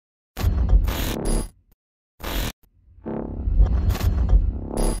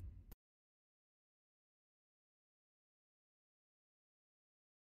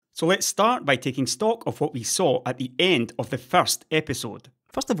So let's start by taking stock of what we saw at the end of the first episode.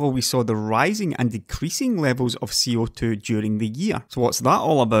 First of all, we saw the rising and decreasing levels of CO2 during the year. So what's that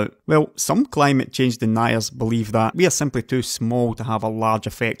all about? Well, some climate change deniers believe that we are simply too small to have a large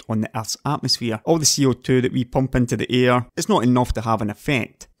effect on the Earth's atmosphere. All the CO2 that we pump into the air is not enough to have an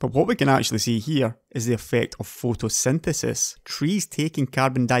effect. But what we can actually see here is the effect of photosynthesis, trees taking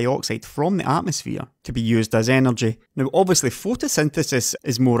carbon dioxide from the atmosphere to be used as energy. Now obviously photosynthesis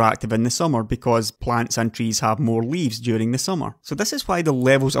is more active in the summer because plants and trees have more leaves during the summer. So this is why the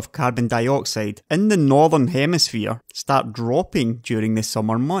levels of carbon dioxide in the northern hemisphere start dropping during the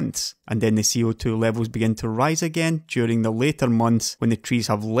summer months, and then the CO2 levels begin to rise again during the later months when the trees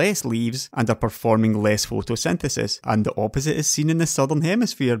have less leaves and are performing less photosynthesis. And the opposite is seen in the southern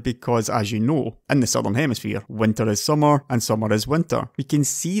hemisphere because, as you know, in the southern hemisphere, winter is summer and summer is winter. We can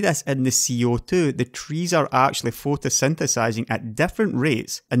see this in the CO2. The trees are actually photosynthesizing at different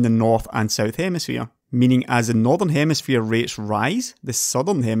rates in the north and south hemisphere. Meaning as the northern hemisphere rates rise, the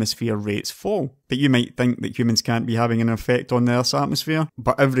southern hemisphere rates fall. But you might think that humans can't be having an effect on the Earth's atmosphere.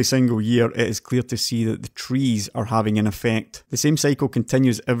 But every single year it is clear to see that the trees are having an effect. The same cycle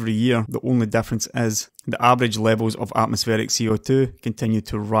continues every year. The only difference is the average levels of atmospheric CO2 continue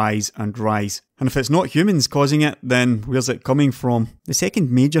to rise and rise. And if it's not humans causing it, then where's it coming from? The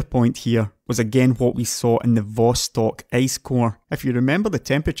second major point here was again what we saw in the Vostok ice core. If you remember the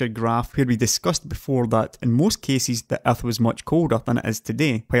temperature graph where we discussed before that in most cases the Earth was much colder than it is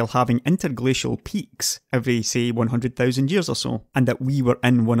today, while having interglacial peaks every say 100,000 years or so, and that we were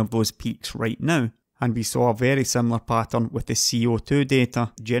in one of those peaks right now. And we saw a very similar pattern with the CO2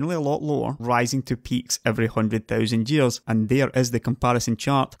 data, generally a lot lower, rising to peaks every 100,000 years. And there is the comparison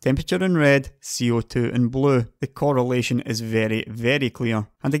chart. Temperature in red, CO2 in blue. The correlation is very, very clear.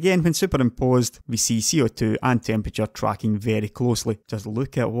 And again, when superimposed, we see CO2 and temperature tracking very closely. Just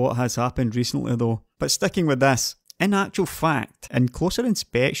look at what has happened recently though. But sticking with this, in actual fact, in closer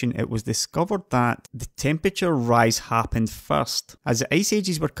inspection, it was discovered that the temperature rise happened first. As the ice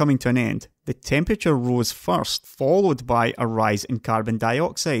ages were coming to an end, the temperature rose first, followed by a rise in carbon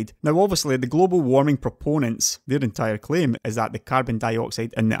dioxide. Now obviously the global warming proponents, their entire claim is that the carbon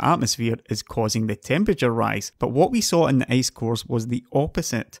dioxide in the atmosphere is causing the temperature rise. But what we saw in the ice cores was the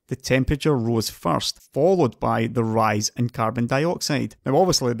opposite. The temperature rose first, followed by the rise in carbon dioxide. Now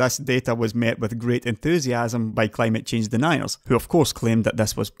obviously this data was met with great enthusiasm by climate change deniers, who of course claimed that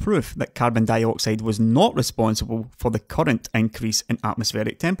this was proof that carbon dioxide was not responsible for the current increase in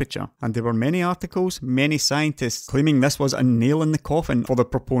atmospheric temperature. And there were many articles, many scientists claiming this was a nail in the coffin for the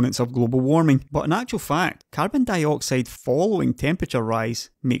proponents of global warming. But in actual fact, carbon dioxide following temperature rise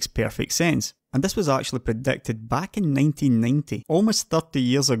makes perfect sense. And this was actually predicted back in 1990, almost 30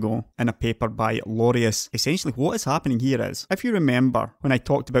 years ago, in a paper by Laureus. Essentially what is happening here is, if you remember when I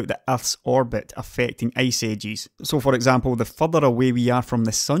talked about the Earth's orbit affecting ice ages, so for example the further away we are from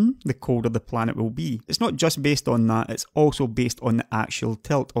the sun, the colder the planet will be. It's not just based on that, it's also based on the actual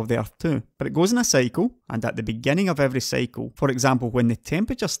tilt of the Earth too. But it goes in a cycle, and at the beginning of every cycle, for example when the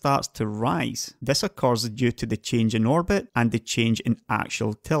temperature starts to rise, this occurs due to the change in orbit and the change in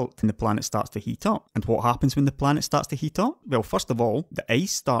actual tilt, and the planet starts to heat up. And what happens when the planet starts to heat up? Well, first of all, the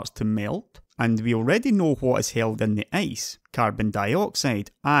ice starts to melt, and we already know what is held in the ice. Carbon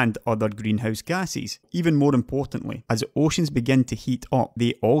dioxide and other greenhouse gases. Even more importantly, as the oceans begin to heat up,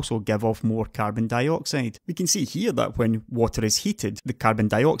 they also give off more carbon dioxide. We can see here that when water is heated, the carbon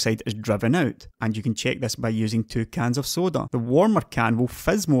dioxide is driven out, and you can check this by using 2 cans of soda. The warmer can will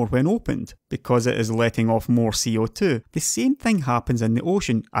fizz more when opened, because it is letting off more CO2. The same thing happens in the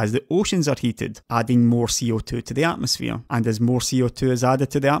ocean as the oceans are heated, adding more CO2 to the atmosphere. And as more CO2 is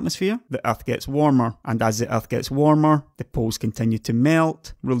added to the atmosphere, the Earth gets warmer, and as the Earth gets warmer, the poles continue to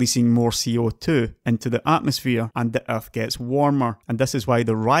melt, releasing more CO2 into the atmosphere, and the Earth gets warmer. And this is why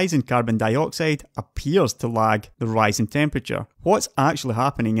the rise in carbon dioxide appears to lag the rise in temperature. What's actually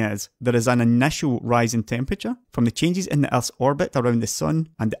happening is there is an initial rise in temperature from the changes in the Earth's orbit around the sun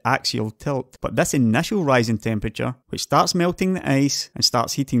and the axial tilt. But this initial rise in temperature, which starts melting the ice and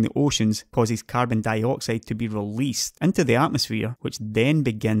starts heating the oceans, causes carbon dioxide to be released into the atmosphere, which then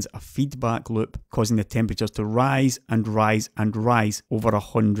begins a feedback loop, causing the temperatures to rise and rise and rise over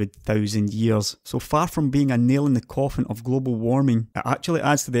 100,000 years. So far from being a nail in the coffin of global warming, it actually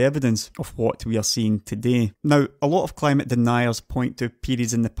adds to the evidence of what we are seeing today. Now, a lot of climate deniers point to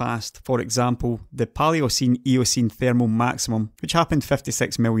periods in the past. For example, the Paleocene-Eocene thermal maximum, which happened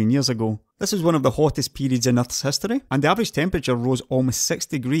 56 million years ago. This is one of the hottest periods in Earth's history, and the average temperature rose almost 6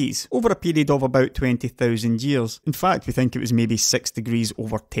 degrees over a period of about 20,000 years. In fact, we think it was maybe 6 degrees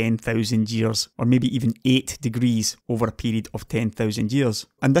over 10,000 years, or maybe even 8 degrees over a period of 10,000 years.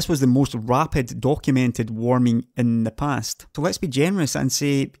 And this was the most rapid documented warming in the past. So let's be generous and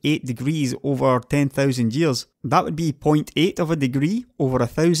say 8 degrees over 10,000 years. That would be 0.8 of a degree over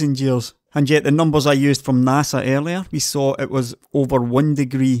 1,000 years. And yet the numbers I used from NASA earlier, we saw it was over 1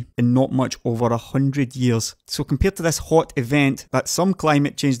 degree in not much over 100 years. So compared to this hot event that some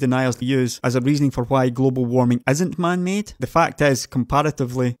climate change deniers use as a reasoning for why global warming isn't man-made, the fact is,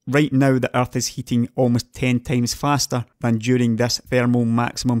 comparatively, right now the Earth is heating almost 10 times faster than during this thermal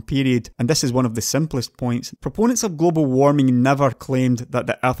maximum period. And this is one of the simplest points. Proponents of global warming never claimed that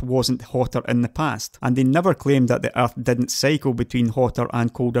the Earth wasn't hotter in the past, and they never claimed that the Earth didn't cycle between hotter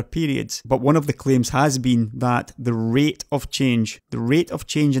and colder periods. But one of the claims has been that the rate of change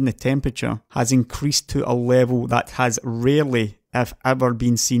in the temperature has increased to a level that has rarely, if ever,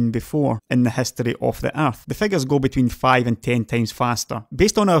 been seen before in the history of the Earth. The figures go between 5 and 10 times faster.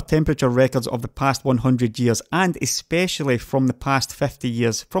 Based on our temperature records of the past 100 years, and especially from the past 50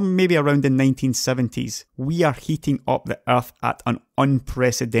 years, from maybe around the 1970s, we are heating up the Earth at an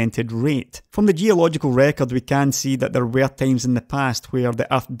unprecedented rate. From the geological record, we can see that there were times in the past where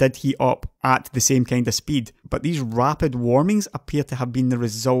the Earth did heat up at the same kind of speed, but these rapid warmings appear to have been the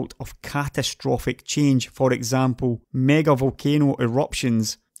result of catastrophic change. For example, mega volcano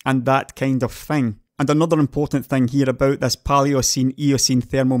eruptions and that kind of thing. And another important thing here about this Paleocene-Eocene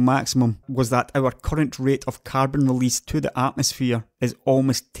thermal maximum was that our current rate of carbon release to the atmosphere is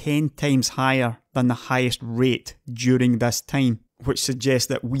almost 10 times higher than the highest rate during this time, which suggests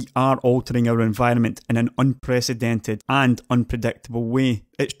that we are altering our environment in an unprecedented and unpredictable way.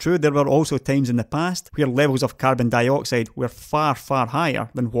 It's true there were also times in the past where levels of carbon dioxide were far, far higher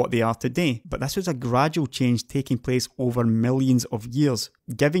than what they are today, but this was a gradual change taking place over millions of years,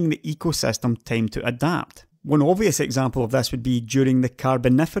 giving the ecosystem time to adapt. One obvious example of this would be during the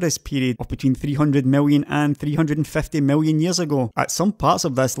Carboniferous period of between 300 million and 350 million years ago. At some parts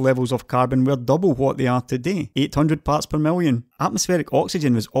of this, levels of carbon were double what they are today, 800 parts per million. Atmospheric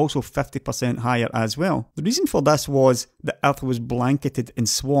oxygen was also 50% higher as well. The reason for this was the Earth was blanketed in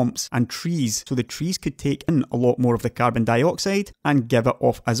swamps and trees, so the trees could take in a lot more of the carbon dioxide and give it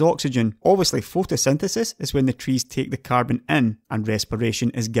off as oxygen. Obviously, photosynthesis is when the trees take the carbon in, and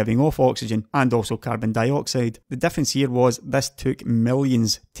respiration is giving off oxygen and also carbon dioxide. The difference here was this took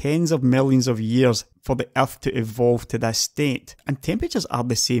millions, tens of millions of years for the Earth to evolve to this state. And temperatures are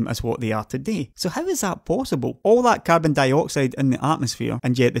the same as what they are today. So how is that possible? All that carbon dioxide in the atmosphere,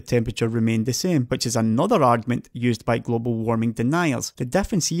 and yet the temperature remained the same, which is another argument used by global warming deniers. The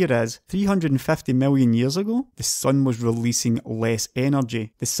difference here is, 350 million years ago, the sun was releasing less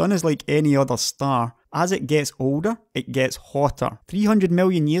energy. The sun is like any other star. As it gets older, it gets hotter. 300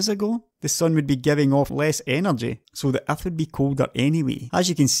 million years ago, the sun would be giving off less energy, so the Earth would be colder anyway. As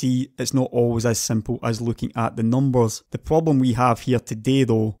you can see, it's not always as simple as looking at the numbers. The problem we have here today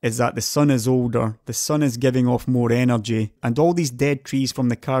though, is that the sun is older, the sun is giving off more energy, and all these dead trees from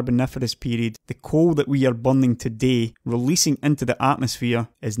the Carboniferous period, the coal that we are burning today, releasing into the atmosphere,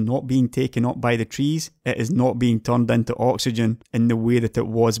 is not being taken up by the trees, it is not being turned into oxygen in the way that it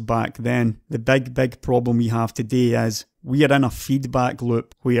was back then. The big problem we have today is, we are in a feedback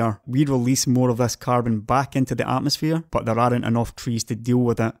loop where we release more of this carbon back into the atmosphere, but there aren't enough trees to deal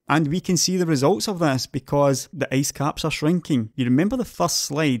with it. And we can see the results of this because the ice caps are shrinking. You remember the first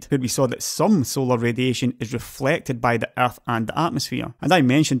slide where we saw that some solar radiation is reflected by the Earth and the atmosphere. And I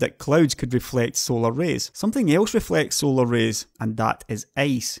mentioned that clouds could reflect solar rays. Something else reflects solar rays, and that is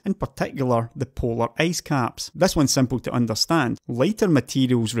ice. In particular, the polar ice caps. This one's simple to understand. Lighter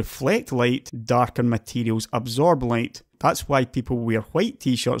materials reflect light, darker materials absorb light. That's why people wear white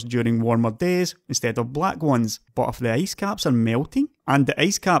t-shirts during warmer days instead of black ones. But if the ice caps are melting, and the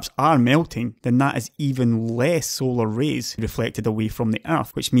ice caps are melting, then that is even less solar rays reflected away from the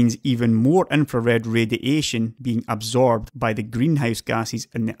Earth, which means even more infrared radiation being absorbed by the greenhouse gases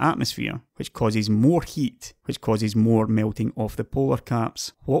in the atmosphere, which causes more heat, which causes more melting of the polar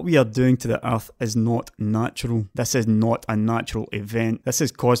caps. What we are doing to the Earth is not natural. This is not a natural event. This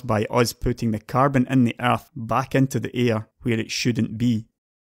is caused by us putting the carbon in the Earth back into the air where it shouldn't be.